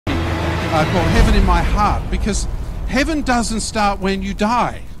called Heaven in My Heart, because heaven doesn't start when you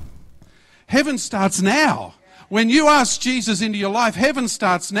die. Heaven starts now. When you ask Jesus into your life, heaven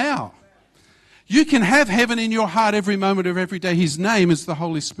starts now. You can have heaven in your heart every moment of every day. His name is the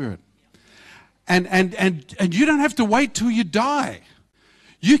Holy Spirit. And you don't have to wait till you die.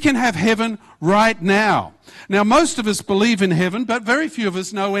 You can have heaven right now. Now, most of us believe in heaven, but very few of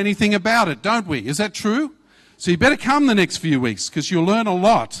us know anything about it, don't we? Is that true? So you better come the next few weeks, because you'll learn a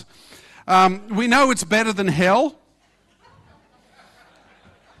lot. We know it's better than hell,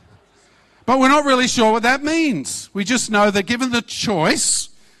 but we're not really sure what that means. We just know that given the choice,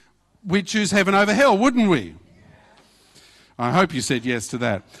 we'd choose heaven over hell, wouldn't we? I hope you said yes to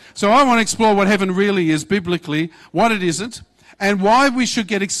that. So I want to explore what heaven really is biblically, what it isn't, and why we should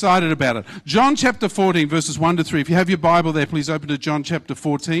get excited about it. John chapter 14, verses 1 to 3. If you have your Bible there, please open to John chapter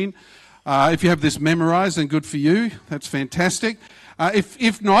 14. If you have this memorized, then good for you. That's fantastic.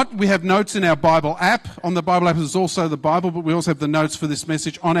 If not, we have notes in our Bible app. On the Bible app is also the Bible, but we also have the notes for this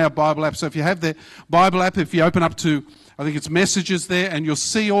message on our Bible app. So if you have the Bible app, if you open up to, I think it's messages there, and you'll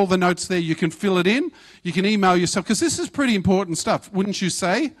see all the notes there, you can fill it in. You can email yourself, because this is pretty important stuff, wouldn't you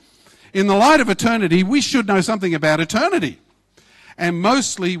say? In the light of eternity, we should know something about eternity. And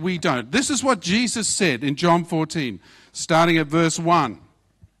mostly we don't. This is what Jesus said in John 14, starting at verse 1.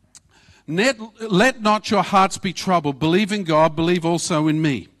 Let not your hearts be troubled. Believe in God, believe also in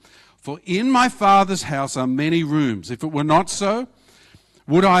me. For in my Father's house are many rooms. If it were not so,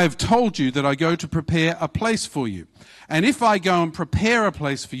 would I have told you that I go to prepare a place for you? And if I go and prepare a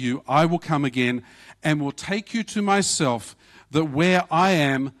place for you, I will come again and will take you to myself, that where I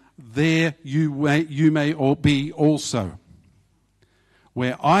am, there you may all be also.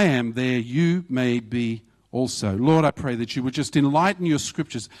 Where I am, there you may be also. Lord, I pray that you would just enlighten your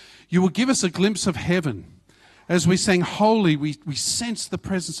scriptures. You will give us a glimpse of heaven. As we sang holy, we sense the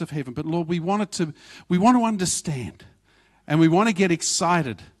presence of heaven. But Lord, we want to understand, and we want to get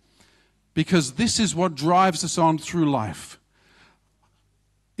excited, because this is what drives us on through life,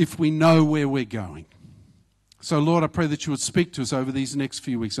 if we know where we're going. So Lord, I pray that you would speak to us over these next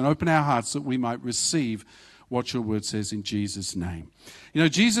few weeks and open our hearts that we might receive what your word says in Jesus' name. You know,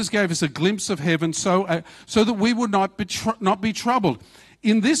 Jesus gave us a glimpse of heaven so that we would not be troubled.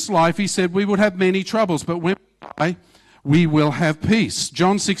 In this life, he said, we would have many troubles, but when we die, we will have peace.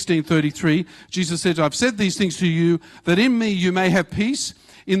 John 16:33, Jesus said, I've said these things to you, that in me you may have peace.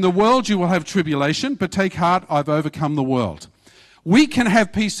 In the world you will have tribulation, but take heart, I've overcome the world. We can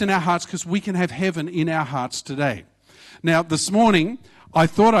have peace in our hearts because we can have heaven in our hearts today. Now, this morning, I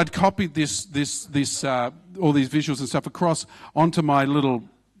thought I'd copied all these visuals and stuff across onto my little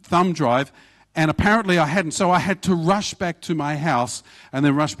thumb drive, and apparently I hadn't, so I had to rush back to my house and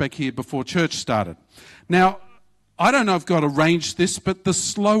then rush back here before church started. Now, I don't know if God arranged this, but the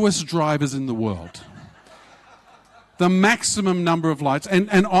slowest drivers in the world, the maximum number of lights,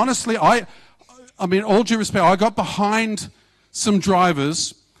 and honestly, I mean, all due respect, I got behind some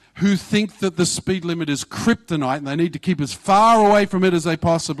drivers who think that the speed limit is kryptonite and they need to keep as far away from it as they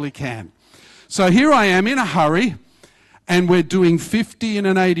possibly can. So here I am in a hurry, and we're doing 50 in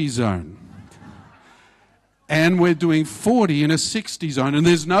an 80 zone. And we're doing 40 in a 60 zone, and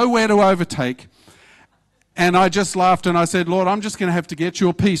there's nowhere to overtake. And I just laughed and I said, Lord, I'm just going to have to get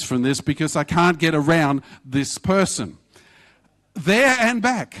your peace from this, because I can't get around this person. There and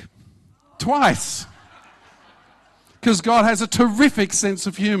back. Twice. Because God has a terrific sense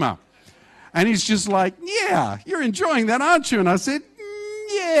of humor. And he's just like, yeah, you're enjoying that, aren't you? And I said,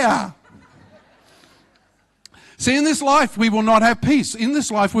 yeah. See, in this life, we will not have peace. In this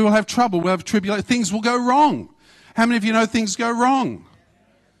life, we will have trouble. We'll have tribulation. Things will go wrong. How many of you know things go wrong?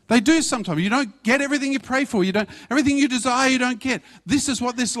 They do sometimes. You don't get everything you pray for. Everything you desire, you don't get. This is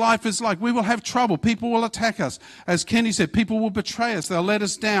what this life is like. We will have trouble. People will attack us. As Kenny said, people will betray us. They'll let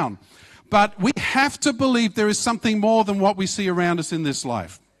us down. But we have to believe there is something more than what we see around us in this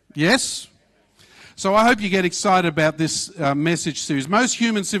life. Yes? So I hope you get excited about this message series. Most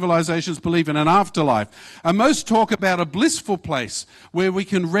human civilizations believe in an afterlife. And most talk about a blissful place where we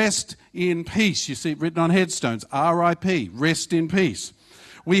can rest in peace. You see it written on headstones, R.I.P., rest in peace.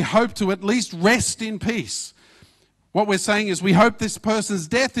 We hope to at least rest in peace. What we're saying is we hope this person's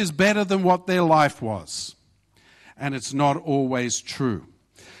death is better than what their life was. And it's not always true.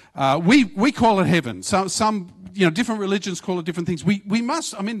 We call it heaven. Some different religions call it different things. We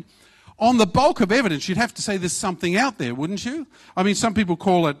must, on the bulk of evidence, you'd have to say there's something out there, wouldn't you? Some people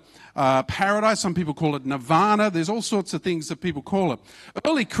call it paradise, some people call it nirvana. There's all sorts of things that people call it.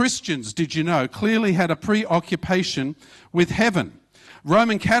 Early Christians, did you know, clearly had a preoccupation with heaven.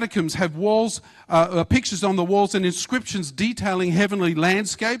 Roman catacombs have walls, pictures on the walls and inscriptions detailing heavenly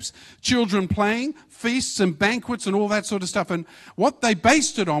landscapes, children playing, feasts and banquets and all that sort of stuff. And what they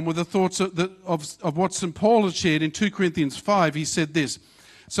based it on were the thoughts of what St. Paul had shared in 2 Corinthians 5. He said this,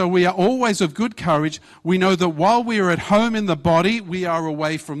 "So we are always of good courage. We know that while we are at home in the body, we are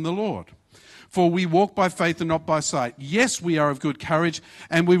away from the Lord. For we walk by faith and not by sight. Yes, we are of good courage,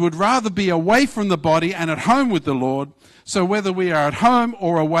 and we would rather be away from the body and at home with the Lord. So whether we are at home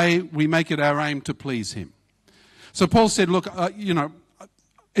or away, we make it our aim to please him." So Paul said, look,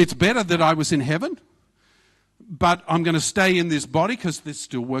 it's better that I was in heaven, but I'm going to stay in this body because there's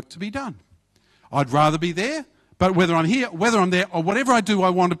still work to be done. I'd rather be there, but whether I'm here, whether I'm there, or whatever I do, I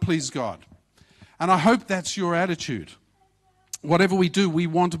want to please God. And I hope that's your attitude. Whatever we do, we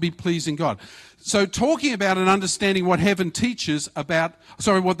want to be pleasing God. So talking about and understanding what heaven teaches about,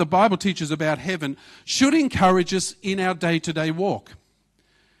 what the Bible teaches about heaven should encourage us in our day-to-day walk.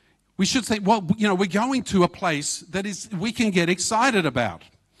 We should think, well, we're going to a place that we can get excited about.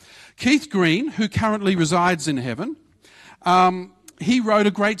 Keith Green, who currently resides in heaven, he wrote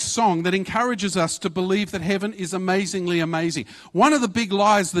a great song that encourages us to believe that heaven is amazingly amazing. One of the big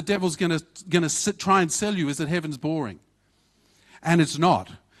lies the devil's going to try and sell you is that heaven's boring. And it's not.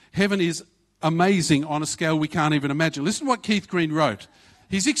 Heaven is amazing on a scale we can't even imagine. Listen to what Keith Green wrote.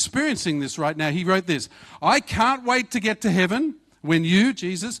 He's experiencing this right now. He wrote this: "I can't wait to get to heaven when you,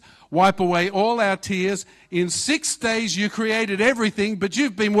 Jesus, wipe away all our tears. In 6 days you created everything, but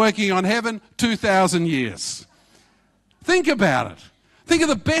you've been working on heaven 2,000 years. Think about it. Think of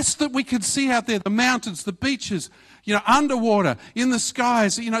the best that we could see out there, the mountains, the beaches, underwater, in the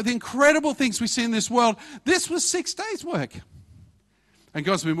skies, the incredible things we see in this world. This was 6 days' work. And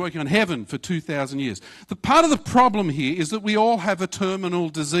God's been working on heaven for 2,000 years. The part of the problem here is that we all have a terminal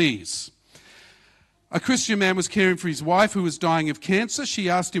disease. A Christian man was caring for his wife who was dying of cancer. He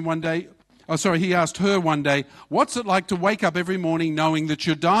asked her one day, "What's it like to wake up every morning knowing that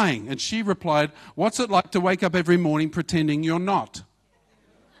you're dying?" And she replied, "What's it like to wake up every morning pretending you're not?"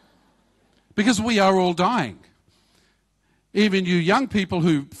 Because we are all dying. Even you young people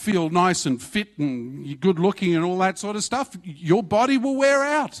who feel nice and fit and good looking and all that sort of stuff, your body will wear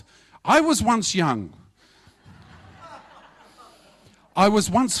out. I was once young. I was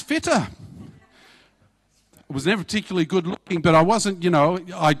once fitter. I was never particularly good looking, but I wasn't,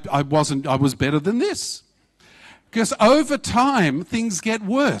 I was better than this. Because over time, things get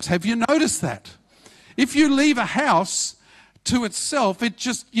worse. Have you noticed that? If you leave a house to itself,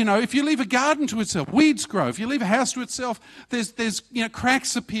 if you leave a garden to itself, weeds grow. If you leave a house to itself, there's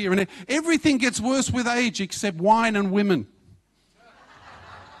cracks appear, and everything gets worse with age except wine and women.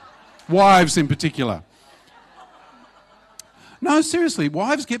 Wives in particular. No, seriously,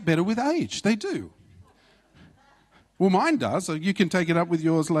 wives get better with age. They do. Well, mine does, so you can take it up with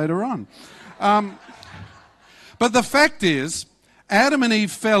yours later on. But the fact is, Adam and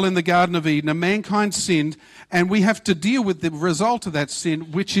Eve fell in the Garden of Eden, and mankind sinned, and we have to deal with the result of that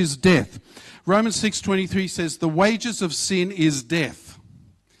sin, which is death. Romans 6:23 says, "The wages of sin is death."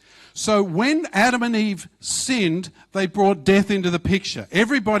 So when Adam and Eve sinned, they brought death into the picture.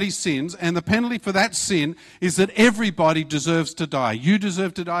 Everybody sins, and the penalty for that sin is that everybody deserves to die. You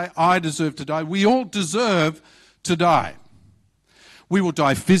deserve to die, I deserve to die. We all deserve to die. We will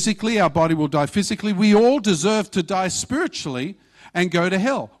die physically, our body will die physically. We all deserve to die spiritually and go to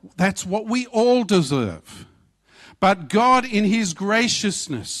hell. That's what we all deserve. But God, in his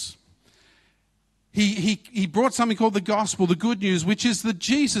graciousness, he brought something called the gospel, the good news, which is that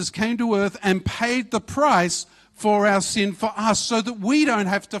Jesus came to earth and paid the price for our sin for us so that we don't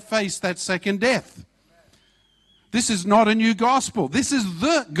have to face that second death. This is not a new gospel. This is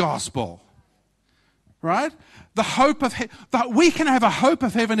the gospel. Right? The hope of that we can have a hope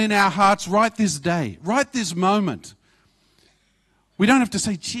of heaven in our hearts right this day, right this moment. We don't have to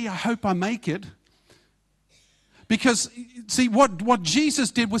say, "Gee, I hope I make it." Because, see, what Jesus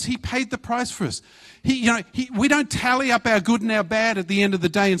did was he paid the price for us. We don't tally up our good and our bad at the end of the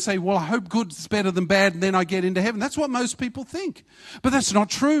day and say, "Well, I hope good is better than bad and then I get into heaven." That's what most people think. But that's not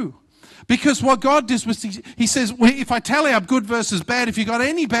true. Because what God did was he says, well, if I tally up good versus bad, if you got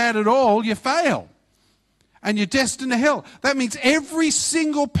any bad at all, you fail. And you're destined to hell. That means every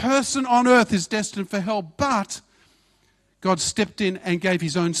single person on earth is destined for hell. But God stepped in and gave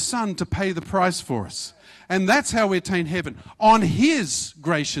his own son to pay the price for us. And that's how we attain heaven. On his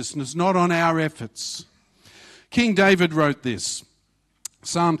graciousness, not on our efforts. King David wrote this.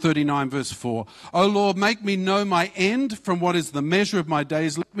 Psalm 39 verse 4. O Lord, make me know my end from what is the measure of my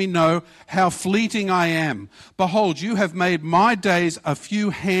days. Let me know how fleeting I am. Behold, you have made my days a few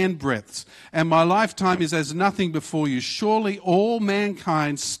handbreadths, and my lifetime is as nothing before you. Surely all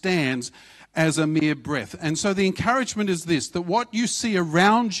mankind stands as a mere breath. And so the encouragement is this, that what you see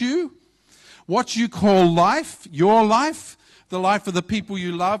around you, what you call life, your life, the life of the people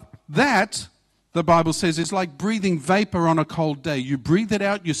you love, that, the Bible says, is like breathing vapor on a cold day. You breathe it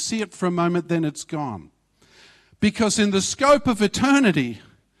out, you see it for a moment, then it's gone. Because in the scope of eternity,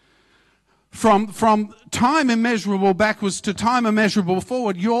 from time immeasurable backwards to time immeasurable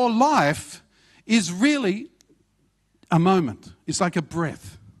forward, your life is really a moment. It's like a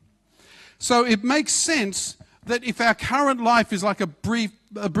breath. So it makes sense that if our current life is like a brief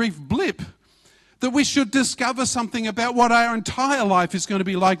blip, that we should discover something about what our entire life is going to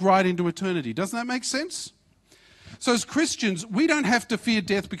be like right into eternity. Doesn't that make sense? So as Christians, we don't have to fear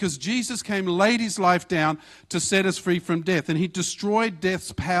death because Jesus came, laid his life down to set us free from death, and he destroyed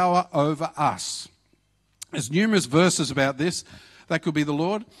death's power over us. There's numerous verses about this. That could be the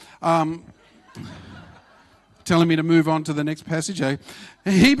Lord. Telling me to move on to the next passage.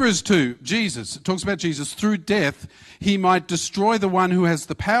 Hebrews 2, Jesus, it talks about Jesus. Through death, he might destroy the one who has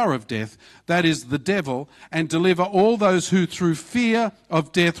the power of death, that is the devil, and deliver all those who through fear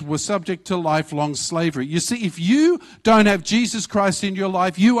of death were subject to lifelong slavery. You see, if you don't have Jesus Christ in your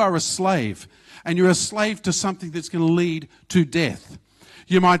life, you are a slave. And you're a slave to something that's going to lead to death.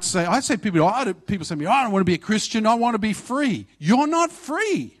 You might say, people say to me, I don't want to be a Christian, I want to be free. You're not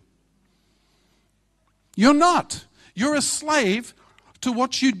free. You're not. You're a slave to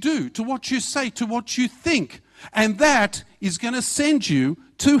what you do, to what you say, to what you think. And that is going to send you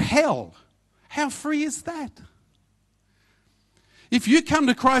to hell. How free is that? If you come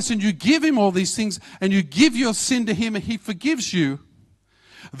to Christ and you give him all these things and you give your sin to him and he forgives you,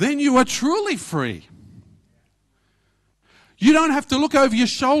 then you are truly free. You don't have to look over your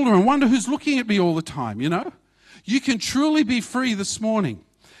shoulder and wonder who's looking at me all the time, you know. You can truly be free this morning.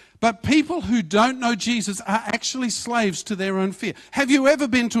 But people who don't know Jesus are actually slaves to their own fear. Have you ever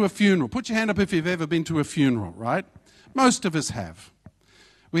been to a funeral? Put your hand up if you've ever been to a funeral, right? Most of us have.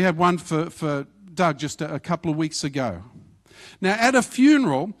 We had one for Doug just a couple of weeks ago. Now, at a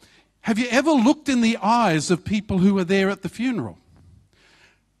funeral, have you ever looked in the eyes of people who are there at the funeral?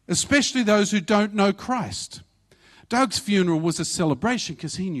 Especially those who don't know Christ. Doug's funeral was a celebration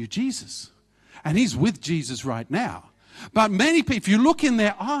because he knew Jesus. And he's with Jesus right now. But many people, if you look in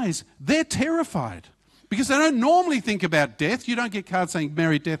their eyes, they're terrified because they don't normally think about death. You don't get cards saying,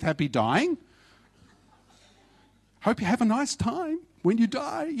 Merry Death, Happy Dying. Hope you have a nice time when you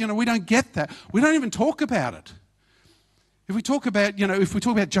die. You know, we don't get that. We don't even talk about it. If we talk about,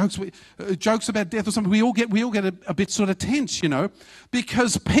 jokes about death or something, we all get a bit sort of tense,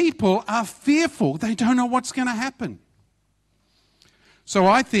 because people are fearful. They don't know what's going to happen. So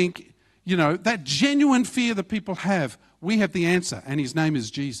I think, that genuine fear that people have, we have the answer, and his name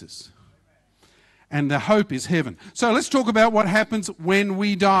is Jesus. And the hope is heaven. So let's talk about what happens when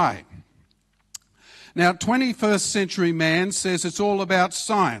we die. Now, 21st century man says it's all about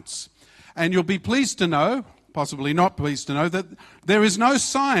science. And you'll be pleased to know, possibly not pleased to know, that there is no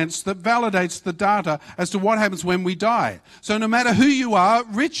science that validates the data as to what happens when we die. So no matter who you are,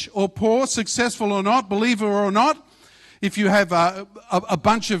 rich or poor, successful or not, believer or not, if you have a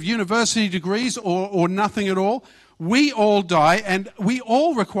bunch of university degrees or nothing at all, we all die, and we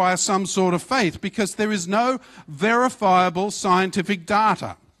all require some sort of faith because there is no verifiable scientific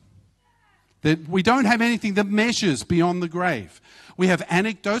data. That we don't have anything that measures beyond the grave. We have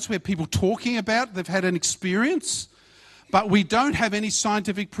anecdotes, we have people talking about, they've had an experience, but we don't have any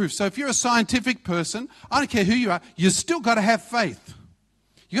scientific proof. So if you're a scientific person, I don't care who you are, you've still got to have faith.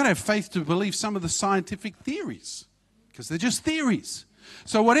 You've got to have faith to believe some of the scientific theories, because they're just theories.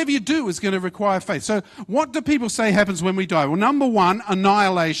 So whatever you do is going to require faith. So what do people say happens when we die? Well, number one,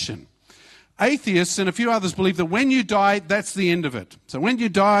 annihilation. Atheists and a few others believe that when you die, that's the end of it. So when you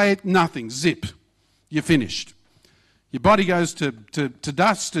die, nothing, zip, you're finished. Your body goes to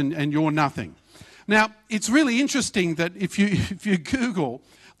dust and you're nothing. Now, it's really interesting that if you Google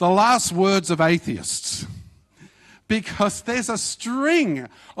the last words of atheists, because there's a string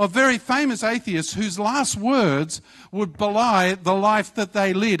of very famous atheists whose last words would belie the life that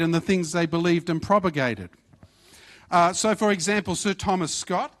they led and the things they believed and propagated. So, for example, Sir Thomas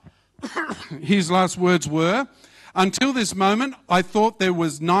Scott, his last words were, "Until this moment, I thought there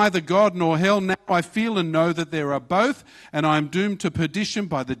was neither God nor hell. Now I feel and know that there are both, and I am doomed to perdition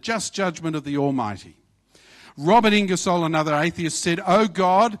by the just judgment of the Almighty." Robert Ingersoll, another atheist, said, "Oh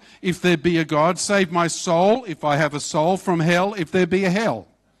God, if there be a God, save my soul, if I have a soul, from hell, if there be a hell."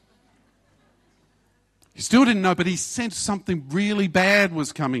 He still didn't know, but he sensed something really bad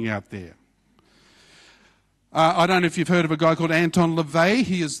was coming out there. I don't know if you've heard of a guy called Anton LaVey.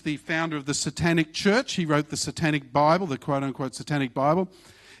 He is the founder of the Satanic Church. He wrote the Satanic Bible, the quote-unquote Satanic Bible.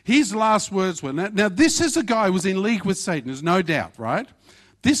 His last words were, now this is a guy who was in league with Satan, there's no doubt, right?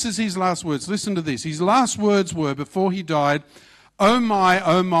 This is his last words. Listen to this. His last words were, before he died, oh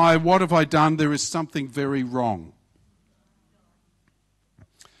my, what have I done? There is something very wrong."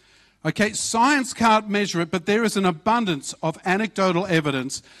 Okay, science can't measure it, but there is an abundance of anecdotal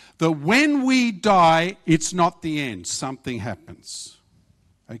evidence that when we die, it's not the end. Something happens.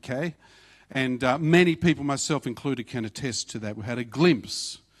 Okay? And many people, myself included, can attest to that. We had a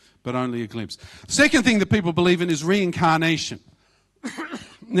glimpse, but only a glimpse. Second thing that people believe in is reincarnation.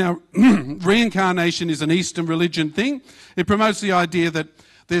 Now, reincarnation is an Eastern religion thing. It promotes the idea that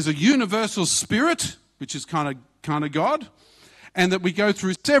there's a universal spirit, which is kind of God, and that we go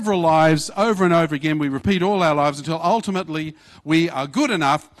through several lives over and over again. We repeat all our lives until ultimately we are good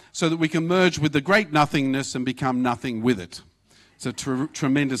enough so that we can merge with the great nothingness and become nothing with it. It's a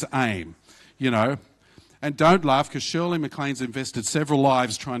tremendous aim, you know. And don't laugh, because Shirley MacLaine's invested several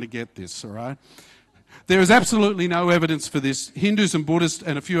lives trying to get this, all right? There is absolutely no evidence for this. Hindus and Buddhists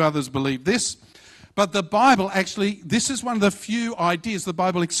and a few others believe this. But the Bible actually, this is one of the few ideas the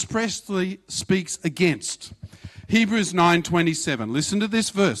Bible expressly speaks against. Hebrews 9:27. Listen to this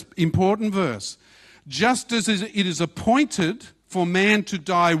verse, important verse. Just as it is appointed for man to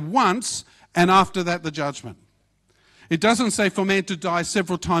die once, and after that the judgment. It doesn't say for man to die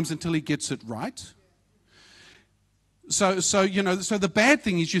several times until he gets it right. So the bad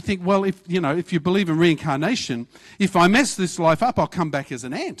thing is you think, well, if you believe in reincarnation, if I mess this life up, I'll come back as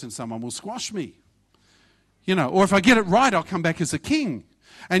an ant and someone will squash me. Or if I get it right, I'll come back as a king.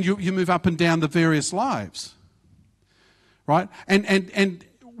 And you move up and down the various lives. Right? And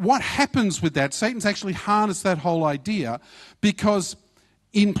what happens with that, Satan's actually harnessed that whole idea, because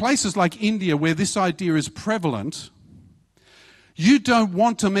in places like India where this idea is prevalent, you don't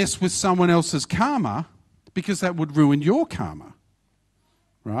want to mess with someone else's karma because that would ruin your karma.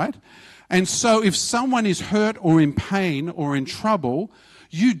 Right? And so if someone is hurt or in pain or in trouble,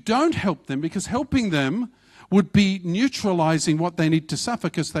 you don't help them, because helping them would be neutralizing what they need to suffer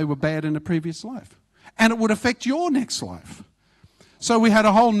because they were bad in a previous life. And it would affect your next life. So we had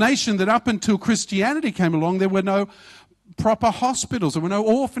a whole nation that up until Christianity came along, there were no proper hospitals, there were no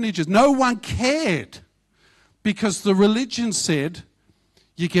orphanages. No one cared, because the religion said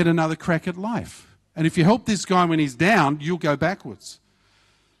you get another crack at life. And if you help this guy when he's down, you'll go backwards.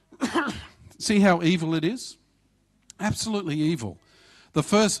 See how evil it is? Absolutely evil. The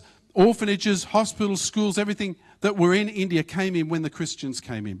first orphanages, hospitals, schools, everything that were in India came in when the Christians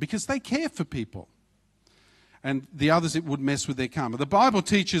came in, because they care for people. And the others, it would mess with their karma. The Bible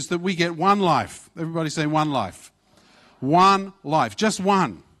teaches that we get one life. Everybody say one life. One life, just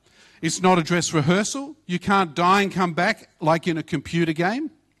one. It's not a dress rehearsal. You can't die and come back like in a computer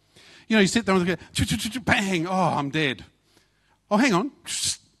game. You sit there and go, bang, oh, I'm dead. Oh, hang on,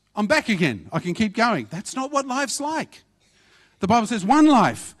 I'm back again. I can keep going. That's not what life's like. The Bible says one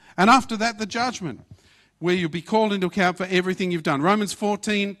life, and after that, the judgment, where you'll be called into account for everything you've done. Romans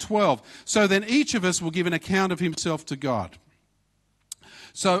 14:12. So then each of us will give an account of himself to God.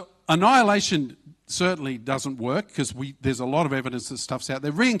 So annihilation certainly doesn't work, because there's a lot of evidence that stuff's out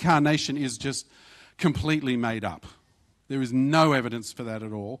there. Reincarnation is just completely made up. There is no evidence for that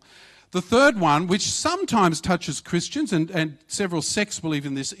at all. The third one, which sometimes touches Christians, and several sects believe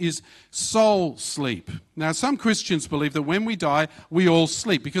in this, is soul sleep. Now, some Christians believe that when we die, we all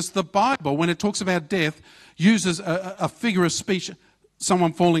sleep, because the Bible, when it talks about death, uses a figure of speech.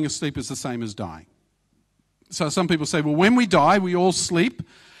 Someone falling asleep is the same as dying. So some people say, well, when we die, we all sleep,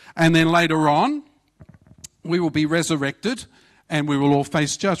 and then later on, we will be resurrected, and we will all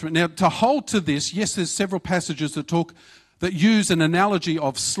face judgment. Now, to hold to this, yes, there's several passages that use an analogy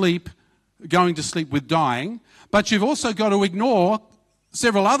of sleep, going to sleep with dying, but you've also got to ignore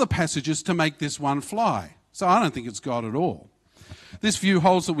several other passages to make this one fly. So I don't think it's God at all. This view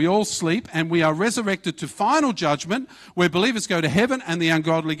holds that we all sleep and we are resurrected to final judgment, where believers go to heaven and the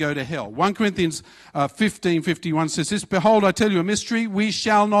ungodly go to hell. 1 Corinthians 15:51 says this, "Behold, I tell you a mystery, we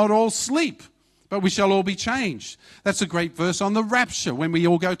shall not all sleep, but we shall all be changed." That's a great verse on the rapture, when we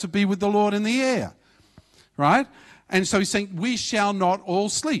all go to be with the Lord in the air, right? And so he's saying we shall not all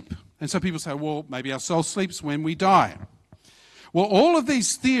sleep. And so people say, well, maybe our soul sleeps when we die. Well, all of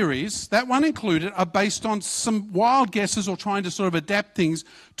these theories, that one included, are based on some wild guesses or trying to sort of adapt things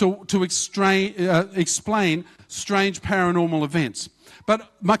to explain strange paranormal events.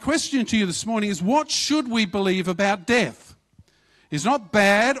 But my question to you this morning is, what should we believe about death? It's not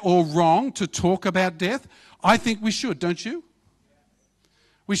bad or wrong to talk about death. I think we should, don't you?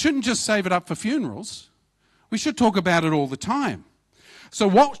 We shouldn't just save it up for funerals. We should talk about it all the time. So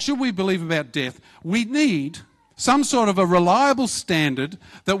what should we believe about death? We need some sort of a reliable standard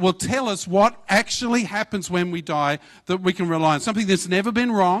that will tell us what actually happens when we die, that we can rely on. Something that's never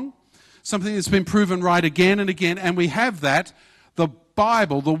been wrong, something that's been proven right again and again, and we have that. The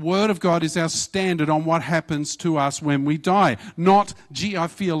Bible, the Word of God, is our standard on what happens to us when we die. Not, gee, I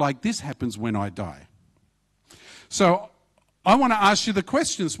feel like this happens when I die. So I want to ask you the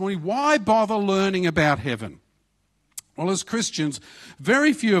question this morning, why bother learning about heaven? Well, as Christians,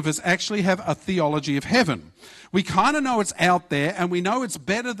 very few of us actually have a theology of heaven. We kind of know it's out there and we know it's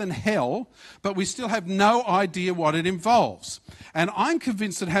better than hell, but we still have no idea what it involves. And I'm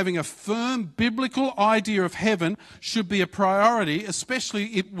convinced that having a firm biblical idea of heaven should be a priority,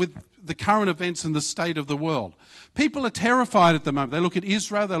 especially with the current events and the state of the world. People are terrified at the moment. They look at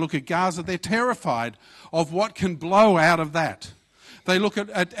Israel, they look at Gaza, they're terrified of what can blow out of that. They look at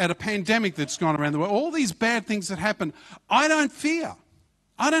a pandemic that's gone around the world. All these bad things that happen, I don't fear.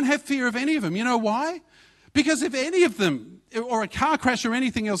 I don't have fear of any of them. You know why? Because if any of them, or a car crash or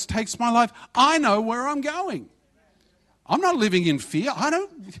anything else takes my life, I know where I'm going. I'm not living in fear. I'm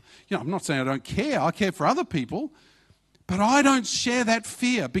not saying I don't care. I care for other people. But I don't share that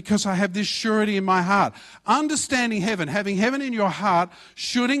fear because I have this surety in my heart. Understanding heaven, having heaven in your heart,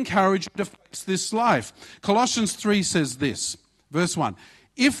 should encourage you to face this life. Colossians 3 says this, verse 1.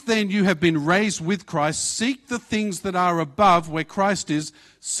 If then you have been raised with Christ, seek the things that are above, where Christ is,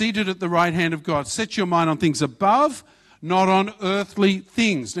 seated at the right hand of God. Set your mind on things above, not on earthly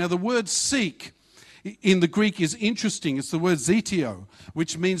things. Now the word seek in the Greek is interesting. It's the word zetio,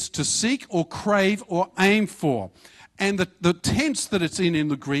 which means to seek or crave or aim for. And the tense that it's in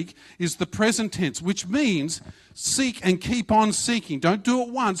the Greek is the present tense, which means seek and keep on seeking. Don't do it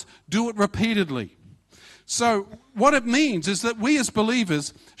once, do it repeatedly. So what it means is that we as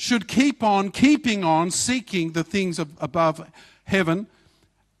believers should keep on keeping on seeking the things above heaven,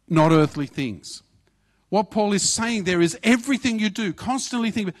 not earthly things. What Paul is saying there is everything you do, constantly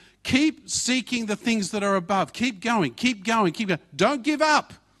think, keep seeking the things that are above. Keep going, keep going, keep going. Don't give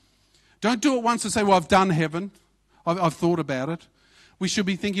up. Don't do it once and say, well, I've done heaven. I've thought about it. We should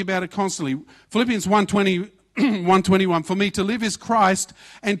be thinking about it constantly. Philippians 1:21, for me to live is Christ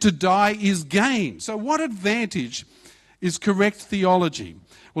and to die is gain. So what advantage is correct theology?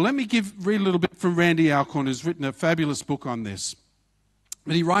 Well, let me read a little bit from Randy Alcorn, who's written a fabulous book on this.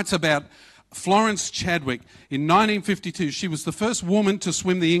 But he writes about Florence Chadwick. In 1952, she was the first woman to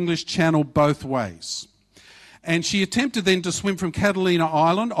swim the English Channel both ways. And she attempted then to swim from Catalina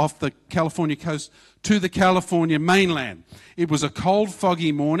Island off the California coast to the California mainland. It was a cold,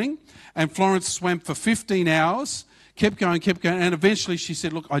 foggy morning, and Florence swam for 15 hours, kept going, and eventually she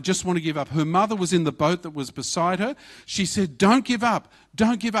said, look, I just want to give up. Her mother was in the boat that was beside her. She said, don't give up,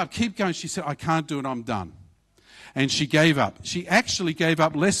 keep going. She said, I can't do it, I'm done. And she gave up. She actually gave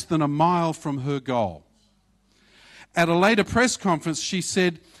up less than a mile from her goal. At a later press conference, she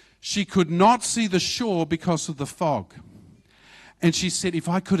said she could not see the shore because of the fog. And she said, if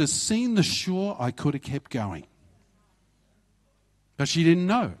I could have seen the shore, I could have kept going. But she didn't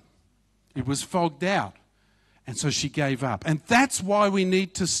know. It was fogged out. And so she gave up. And that's why we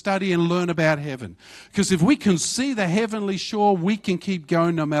need to study and learn about heaven. Because if we can see the heavenly shore, we can keep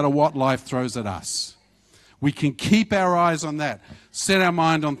going no matter what life throws at us. We can keep our eyes on that. Set our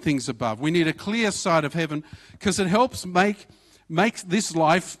mind on things above. We need a clear sight of heaven because it helps make this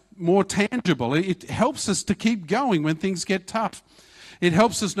life more tangible. It helps us to keep going when things get tough. It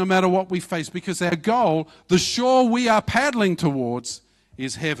helps us no matter what we face because our goal, the shore we are paddling towards,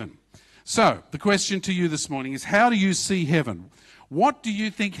 is heaven. So, the question to you this morning is, how do you see heaven? What do you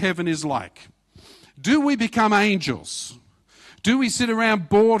think heaven is like? Do we become angels? Do we sit around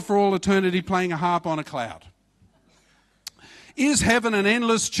bored for all eternity playing a harp on a cloud? Is heaven an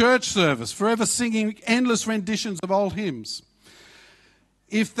endless church service, forever singing endless renditions of old hymns?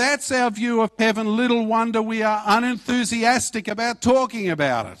 If that's our view of heaven, little wonder we are unenthusiastic about talking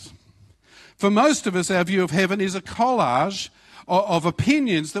about it. For most of us, our view of heaven is a collage of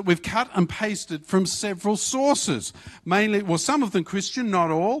opinions that we've cut and pasted from several sources. Mainly, well, some of them Christian,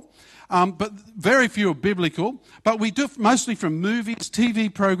 not all, but very few are biblical. But we do mostly from movies,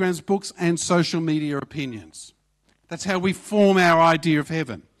 TV programs, books, and social media opinions. That's how we form our idea of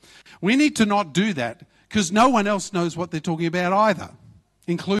heaven. We need to not do that because no one else knows what they're talking about either,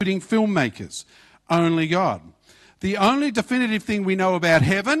 including filmmakers. Only God. The only definitive thing we know about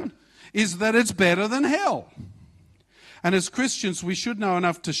heaven is that it's better than hell. And as Christians, we should know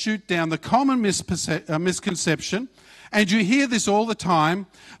enough to shoot down the common misconception, and you hear this all the time,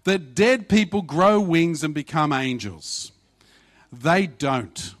 that dead people grow wings and become angels. They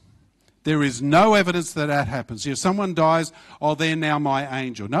don't. There is no evidence that that happens. If someone dies, oh, they're now my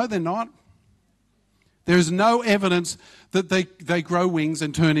angel. No, they're not. There is no evidence that they grow wings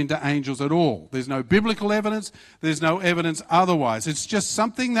and turn into angels at all. There's no biblical evidence. There's no evidence otherwise. It's just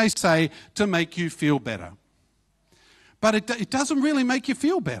something they say to make you feel better. But it doesn't really make you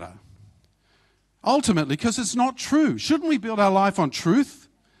feel better, ultimately, because it's not true. Shouldn't we build our life on truth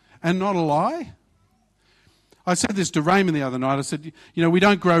and not a lie? I said this to Raymond the other night. I said, you know, we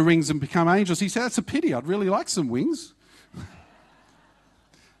don't grow wings and become angels. He said, that's a pity. I'd really like some wings.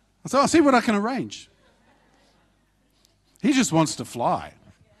 I said, I'll see what I can arrange. He just wants to fly,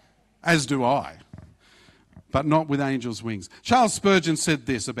 as do I, but not with angels' wings. Charles Spurgeon said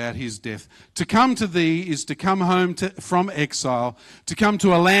this about his death: to come to thee is to come home from exile, to come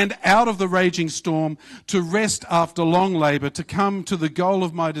to a land out of the raging storm, to rest after long labour, to come to the goal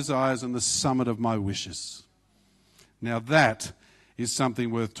of my desires and the summit of my wishes. Now that is something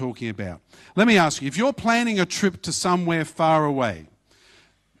worth talking about. Let me ask you, if you're planning a trip to somewhere far away,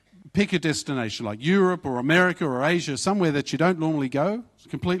 pick a destination like Europe or America or Asia, somewhere that you don't normally go, it's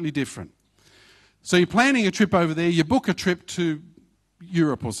completely different. So you're planning a trip over there, you book a trip to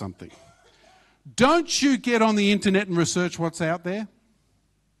Europe or something. Don't you get on the internet and research what's out there?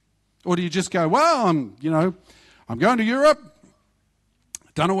 Or do you just go, well, I'm going to Europe,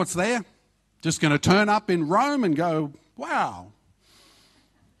 don't know what's there, just going to turn up in Rome and go, wow.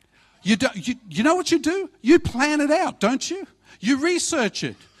 You know what you do? You plan it out, don't you? You research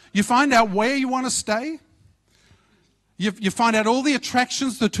it. You find out where you want to stay. You find out all the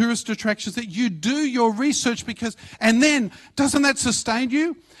attractions, the tourist attractions, that you do your research and then, doesn't that sustain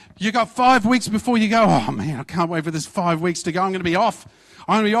you? You got 5 weeks before you go, oh man, I can't wait for this 5 weeks to go. I'm going to be off.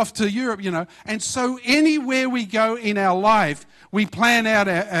 I'm going to be off to Europe, you know. And so anywhere we go in our life, we plan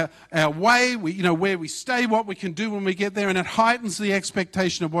out our way, where we stay, what we can do when we get there, and it heightens the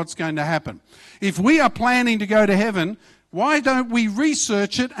expectation of what's going to happen. If we are planning to go to heaven, why don't we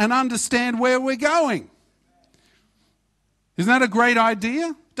research it and understand where we're going? Isn't that a great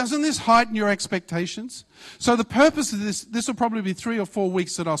idea? Doesn't this heighten your expectations? So the purpose of this will probably be 3 or 4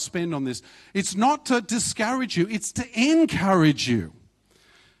 weeks that I'll spend on this. It's not to discourage you, it's to encourage you.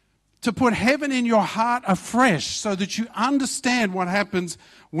 To put heaven in your heart afresh so that you understand what happens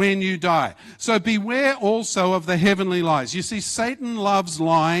when you die. So beware also of the heavenly lies. You see, Satan loves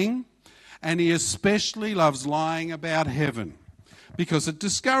lying, and he especially loves lying about heaven because it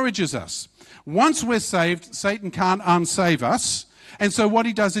discourages us. Once we're saved, Satan can't unsave us. And so what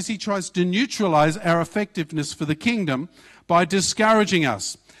he does is he tries to neutralize our effectiveness for the kingdom by discouraging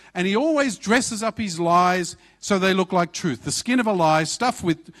us. And he always dresses up his lies so they look like truth. The skin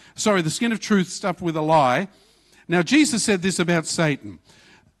of truth stuffed with a lie. Now, Jesus said this about Satan.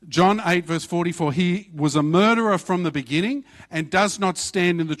 John 8, verse 44, he was a murderer from the beginning and does not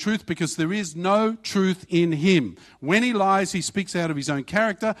stand in the truth because there is no truth in him. When he lies, he speaks out of his own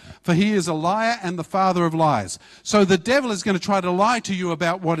character, for he is a liar and the father of lies. So the devil is going to try to lie to you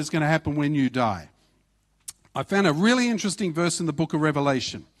about what is going to happen when you die. I found a really interesting verse in the book of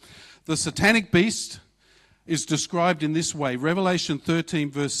Revelation. The satanic beast is described in this way. Revelation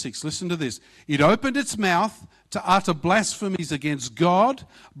 13, verse 6. Listen to this. It opened its mouth to utter blasphemies against God,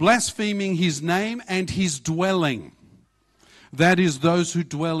 blaspheming his name and his dwelling. That is, those who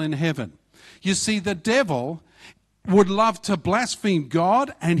dwell in heaven. You see, the devil would love to blaspheme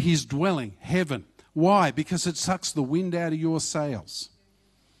God and his dwelling, heaven. Why? Because it sucks the wind out of your sails.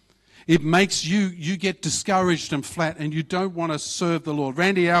 It makes you get discouraged and flat, and you don't want to serve the Lord.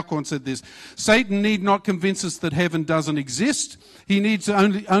 Randy Alcorn said this: Satan need not convince us that heaven doesn't exist. He needs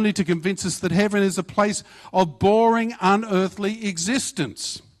only to convince us that heaven is a place of boring, unearthly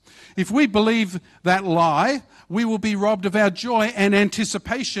existence. If we believe that lie, we will be robbed of our joy and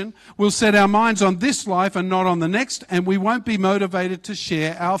anticipation. We'll set our minds on this life and not on the next, and we won't be motivated to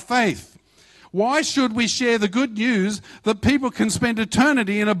share our faith. Why should we share the good news that people can spend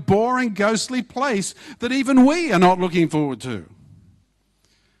eternity in a boring, ghostly place that even we are not looking forward to?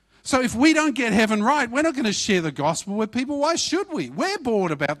 So if we don't get heaven right, we're not going to share the gospel with people. Why should we? We're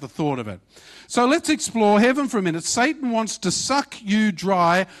bored about the thought of it. So let's explore heaven for a minute. Satan wants to suck you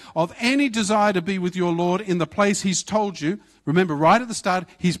dry of any desire to be with your Lord in the place he's told you. Remember, right at the start,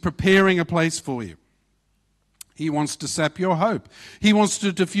 he's preparing a place for you. He wants to sap your hope. He wants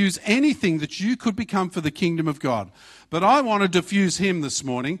to diffuse anything that you could become for the kingdom of God. But I want to diffuse him this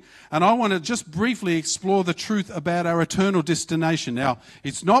morning, and I want to just briefly explore the truth about our eternal destination. Now,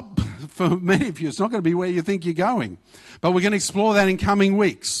 it's not, for many of you, it's not going to be where you think you're going, but we're going to explore that in coming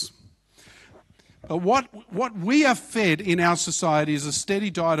weeks. But what we are fed in our society is a steady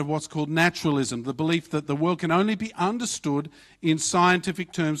diet of what's called naturalism, the belief that the world can only be understood in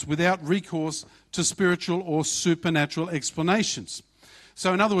scientific terms without recourse to spiritual or supernatural explanations.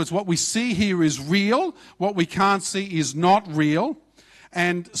 So in other words, what we see here is real, what we can't see is not real.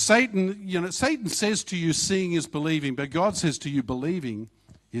 And Satan says to you, seeing is believing, but God says to you, believing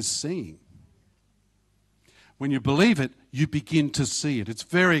is seeing. When you believe it, you begin to see it. It's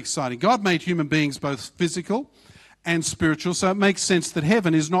very exciting. God made human beings both physical and spiritual, so it makes sense that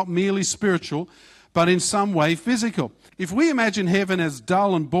heaven is not merely spiritual, but in some way physical. If we imagine heaven as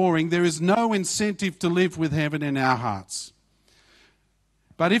dull and boring, there is no incentive to live with heaven in our hearts.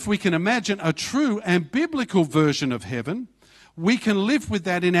 But if we can imagine a true and biblical version of heaven, we can live with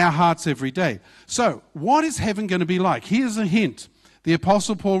that in our hearts every day. So, what is heaven going to be like? Here's a hint. The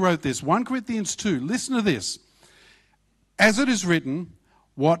Apostle Paul wrote this, 1 Corinthians 2. Listen to this. As it is written,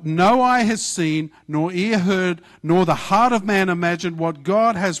 what no eye has seen, nor ear heard, nor the heart of man imagined, what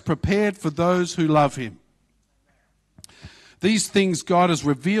God has prepared for those who love him. These things God has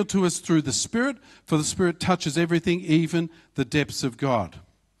revealed to us through the Spirit, for the Spirit touches everything, even the depths of God.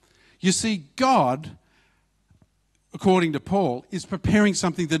 You see, God, according to Paul, is preparing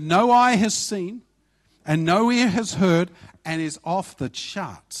something that no eye has seen and no ear has heard and is off the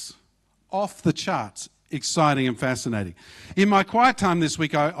charts. Off the charts. Exciting and fascinating. In my quiet time this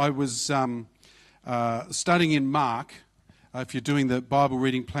week, I was studying in Mark. If you're doing the Bible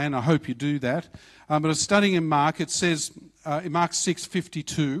reading plan, I hope you do that. But I was studying in Mark. It says in Mark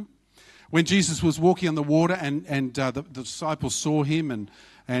 6:52, when Jesus was walking on the water and the disciples saw him,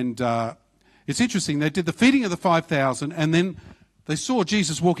 and it's interesting. They did the feeding of the 5,000, and then they saw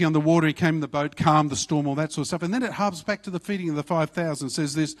Jesus walking on the water. He came in the boat, calmed the storm, all that sort of stuff. And then it harps back to the feeding of the 5,000. It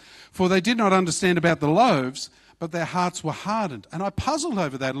says this, for they did not understand about the loaves, but their hearts were hardened. And I puzzled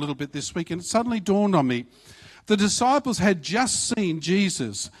over that a little bit this week, and it suddenly dawned on me. The disciples had just seen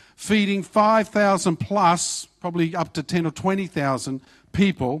Jesus feeding 5,000 plus, probably up to 10 or 20,000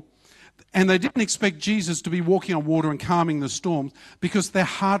 people, and they didn't expect Jesus to be walking on water and calming the storms because their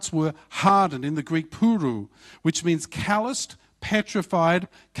hearts were hardened, in the Greek puru, which means calloused, petrified,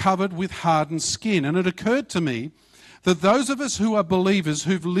 covered with hardened skin. And it occurred to me that those of us who are believers,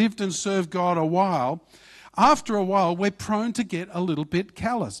 who've lived and served God a while, after a while, we're prone to get a little bit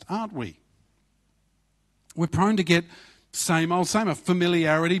calloused, aren't we? We're prone to get same old.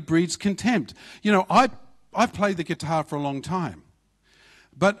 Familiarity breeds contempt. You know, I've played the guitar for a long time.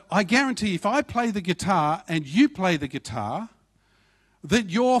 But I guarantee if I play the guitar and you play the guitar,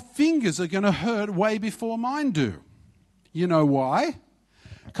 that your fingers are going to hurt way before mine do. You know why?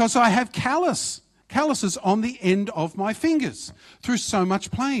 Because I have calluses on the end of my fingers through so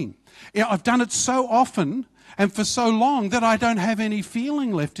much playing. I've done it so often and for so long that I don't have any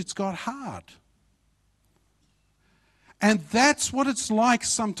feeling left. It's got hard. And that's what it's like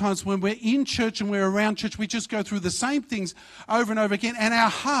sometimes when we're in church and we're around church. We just go through the same things over and over again, and our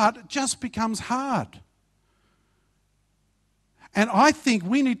heart just becomes hard. And I think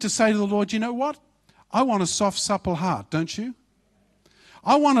we need to say to the Lord, you know what? I want a soft, supple heart, don't you?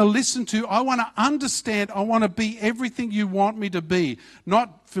 I want to listen to, I want to understand, I want to be everything you want me to be.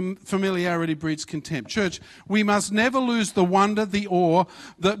 Not familiarity breeds contempt. Church, we must never lose the wonder, the awe,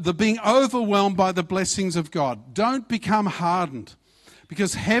 the being overwhelmed by the blessings of God. Don't become hardened,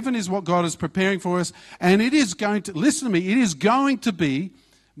 because heaven is what God is preparing for us, and it is going to, listen to me, it is going to be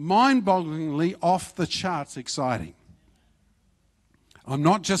mind-bogglingly off the charts exciting. I'm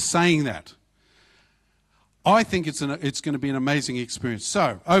not just saying that. I think it's going to be an amazing experience.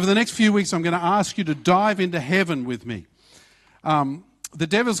 So, over the next few weeks, I'm going to ask you to dive into heaven with me. The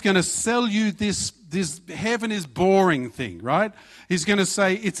devil's going to sell you this heaven is boring thing, right? He's going to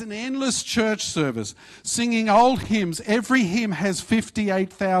say it's an endless church service, singing old hymns. Every hymn has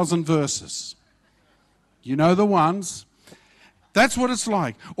 58,000 verses. You know the ones. That's what it's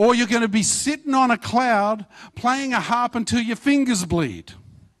like. Or you're going to be sitting on a cloud playing a harp until your fingers bleed.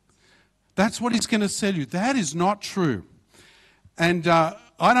 That's what he's going to sell you. That is not true. And I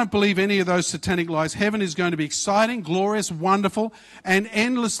don't believe any of those satanic lies. Heaven is going to be exciting, glorious, wonderful, and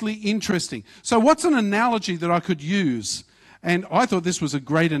endlessly interesting. So what's an analogy that I could use? And I thought this was a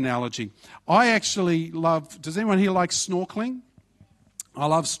great analogy. I actually love, does anyone here like snorkeling? I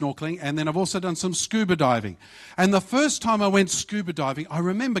love snorkeling, and then I've also done some scuba diving. And the first time I went scuba diving, I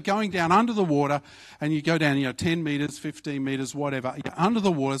remember going down under the water, and you go down, 10 metres, 15 metres, whatever. You're under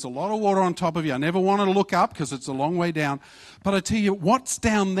the water, there's a lot of water on top of you. I never wanted to look up because it's a long way down. But I tell you, what's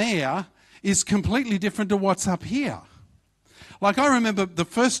down there is completely different to what's up here. Like I remember the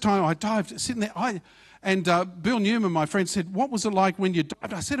first time I dived, sitting there, and Bill Newman, my friend, said, "What was it like when you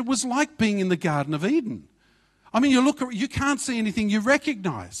dived?" I said, "It was like being in the Garden of Eden." I mean, you can't see anything you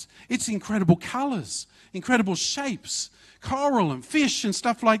recognize. It's incredible colors, incredible shapes, coral and fish and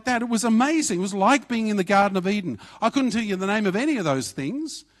stuff like that. It was amazing. It was like being in the Garden of Eden. I couldn't tell you the name of any of those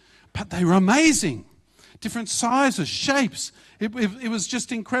things, but they were amazing. Different sizes, shapes. It was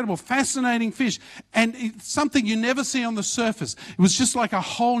just incredible, fascinating fish, and it's something you never see on the surface. It was just like a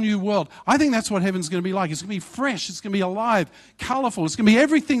whole new world. I think that's what heaven's going to be like. It's going to be fresh. It's going to be alive, colorful. It's going to be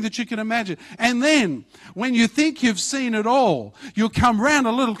everything that you can imagine. And then, when you think you've seen it all, you'll come round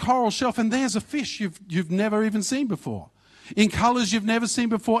a little coral shelf, and there's a fish you've never even seen before, in colors you've never seen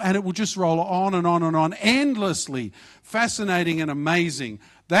before, and it will just roll on and on and on, endlessly fascinating and amazing.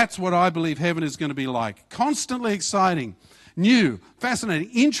 That's what I believe heaven is going to be like. Constantly exciting, new, fascinating,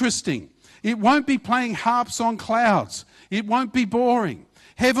 interesting. It won't be playing harps on clouds. It won't be boring.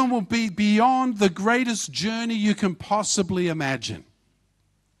 Heaven will be beyond the greatest journey you can possibly imagine.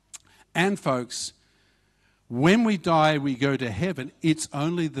 And folks, when we die, we go to heaven. It's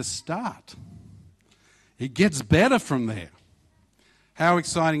only the start. It gets better from there. How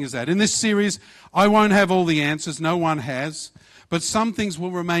exciting is that? In this series, I won't have all the answers. No one has. But some things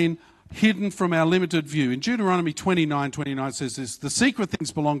will remain hidden from our limited view. In Deuteronomy 29:29 says this, "The secret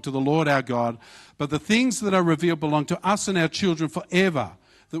things belong to the Lord our God, but the things that are revealed belong to us and our children forever,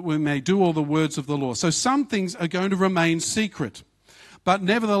 that we may do all the words of the law." So some things are going to remain secret. But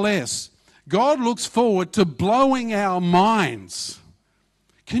nevertheless, God looks forward to blowing our minds.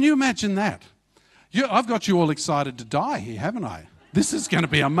 Can you imagine that? I've got you all excited to die here, haven't I? This is going to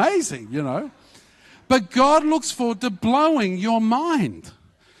be amazing, But God looks forward to blowing your mind.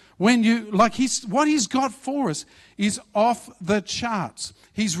 When what He's got for us is off the charts.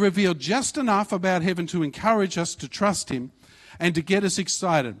 He's revealed just enough about heaven to encourage us to trust Him and to get us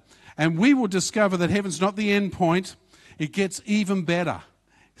excited. And we will discover that heaven's not the end point. It gets even better.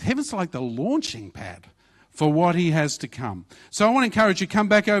 Heaven's like the launching pad for what He has to come. So I want to encourage you, come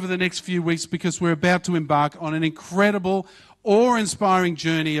back over the next few weeks, because we're about to embark on an incredible, awe-inspiring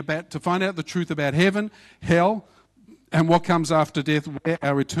journey to find out the truth about heaven, hell, and what comes after death, where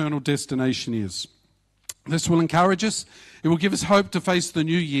our eternal destination is. This will encourage us. It will give us hope to face the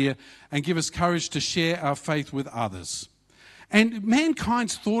new year and give us courage to share our faith with others. And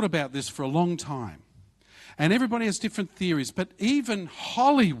mankind's thought about this for a long time. And everybody has different theories, but even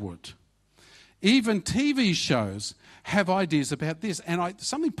Hollywood, even TV shows have ideas about this. And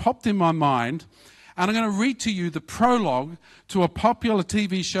something popped in my mind. And I'm going to read to you the prologue to a popular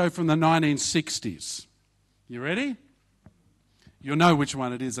TV show from the 1960s. You ready? You'll know which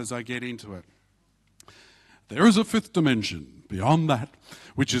one it is as I get into it. "There is a fifth dimension beyond that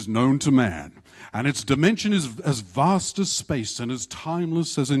which is known to man, and its dimension is as vast as space and as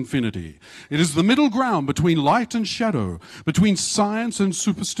timeless as infinity. It is the middle ground between light and shadow, between science and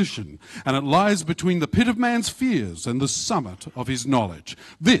superstition, and it lies between the pit of man's fears and the summit of his knowledge.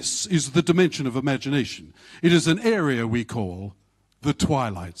 This is the dimension of imagination. It is an area we call the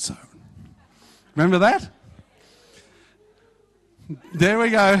Twilight Zone." Remember that? There we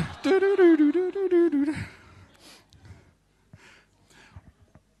go.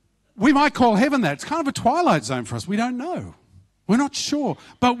 We might call heaven that. It's kind of a twilight zone for us. We don't know. We're not sure.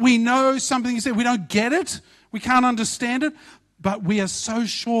 But we know something is there. We don't get it. We can't understand it. But we are so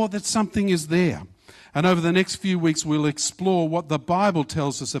sure that something is there. And over the next few weeks, we'll explore what the Bible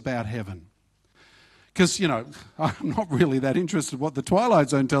tells us about heaven. Because, I'm not really that interested in what the Twilight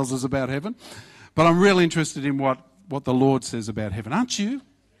Zone tells us about heaven. But I'm really interested in what the Lord says about heaven. Aren't you?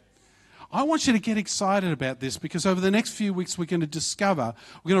 I want you to get excited about this, because over the next few weeks we're going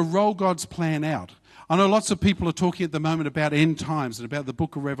to roll God's plan out. I know lots of people are talking at the moment about end times and about the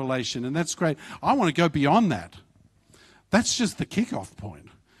book of Revelation, and that's great. I want to go beyond that. That's just the kickoff point.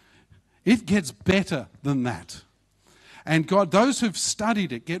 It gets better than that. And God, those who've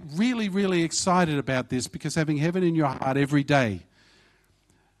studied it, get really, really excited about this, because having heaven in your heart every day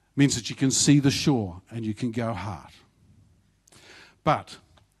means that you can see the shore and you can go hard. But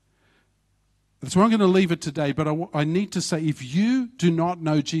that's where I'm going to leave it today. But I need to say, if you do not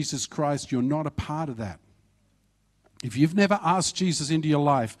know Jesus Christ, you're not a part of that. If you've never asked Jesus into your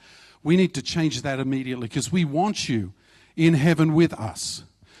life, we need to change that immediately, because we want you in heaven with us.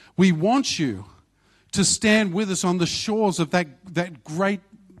 We want you to stand with us on the shores of that great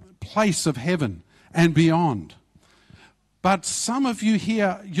place of heaven and beyond. But some of you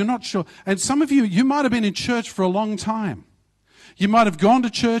here, you're not sure. And some of you might have been in church for a long time. You might have gone to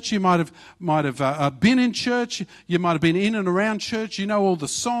church. You might have been in church. You might have been in and around church. You know all the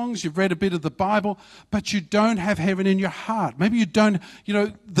songs. You've read a bit of the Bible. But you don't have heaven in your heart. Maybe you don't. You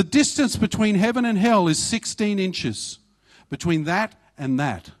know, the distance between heaven and hell is 16 inches. Between that and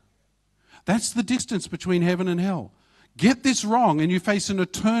that. That's the distance between heaven and hell. Get this wrong and you face an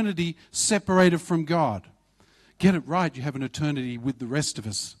eternity separated from God. Get it right, you have an eternity with the rest of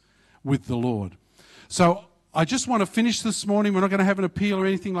us, with the Lord. So I just want to finish this morning. We're not going to have an appeal or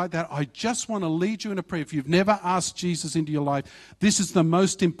anything like that. I just want to lead you in a prayer. If you've never asked Jesus into your life, this is the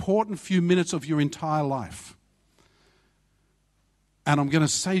most important few minutes of your entire life. And I'm going to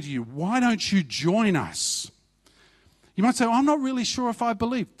say to you, why don't you join us? You might say, I'm not really sure if I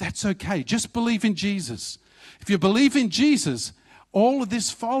believe. That's okay. Just believe in Jesus. If you believe in Jesus, all of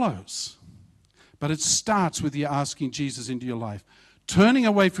this follows. But it starts with you asking Jesus into your life, turning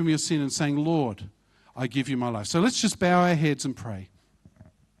away from your sin and saying, Lord, I give you my life. So let's just bow our heads and pray.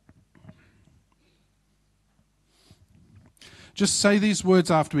 Just say these words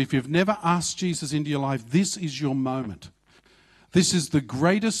after me. If you've never asked Jesus into your life, this is your moment. This is the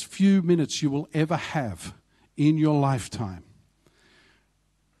greatest few minutes you will ever have in your lifetime.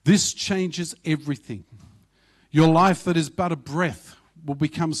 This changes everything. Your life that is but a breath will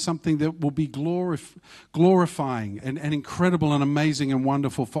become something that will be glorifying and incredible and amazing and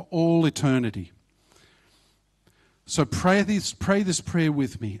wonderful for all eternity. So pray this prayer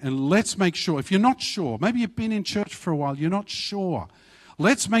with me, and let's make sure. If you're not sure, maybe you've been in church for a while, you're not sure.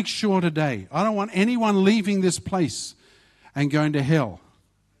 Let's make sure today. I don't want anyone leaving this place and going to hell.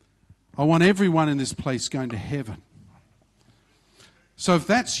 I want everyone in this place going to heaven. So if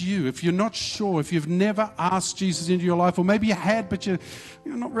that's you, if you're not sure, if you've never asked Jesus into your life, or maybe you had, but you're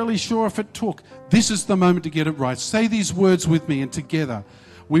not really sure if it took, this is the moment to get it right. Say these words with me, and together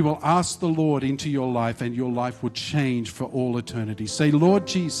we will ask the Lord into your life, and your life will change for all eternity. Say, Lord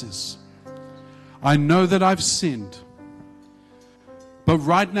Jesus, I know that I've sinned, but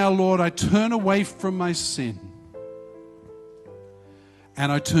right now, Lord, I turn away from my sin,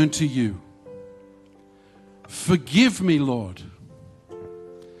 and I turn to you. Forgive me, Lord.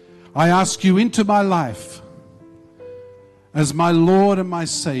 I ask you into my life as my Lord and my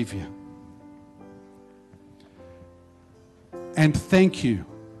Savior. And thank you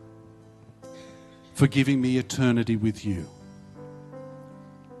for giving me eternity with you.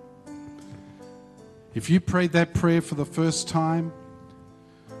 If you prayed that prayer for the first time,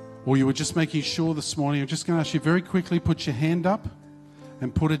 or you were just making sure this morning, I'm just going to ask you very quickly, put your hand up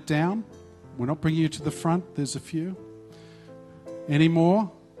and put it down. We're not bringing you to the front. There's a few. Any more?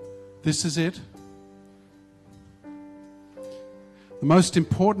 This is it. The most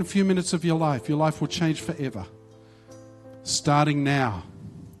important few minutes of your life will change forever. Starting now.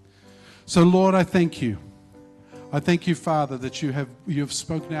 So Lord, I thank you. I thank you, Father, that you have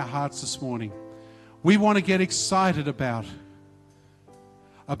spoken our hearts this morning. We want to get excited about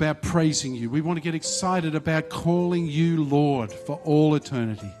praising you. We want to get excited about calling you Lord for all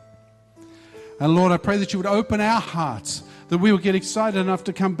eternity. And Lord, I pray that you would open our hearts, that we will get excited enough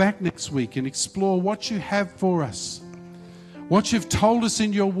to come back next week and explore what you have for us, what you've told us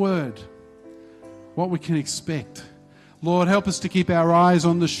in your word, what we can expect. Lord, help us to keep our eyes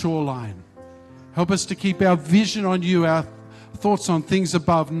on the shoreline. Help us to keep our vision on you, our thoughts on things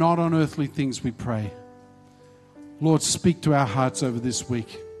above, not on earthly things, we pray. Lord, speak to our hearts over this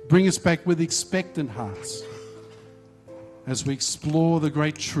week. Bring us back with expectant hearts as we explore the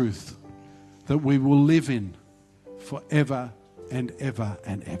great truth that we will live in forever and ever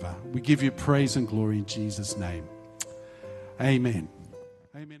and ever. We give you praise and glory in Jesus' name. Amen.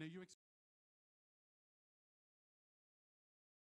 Amen.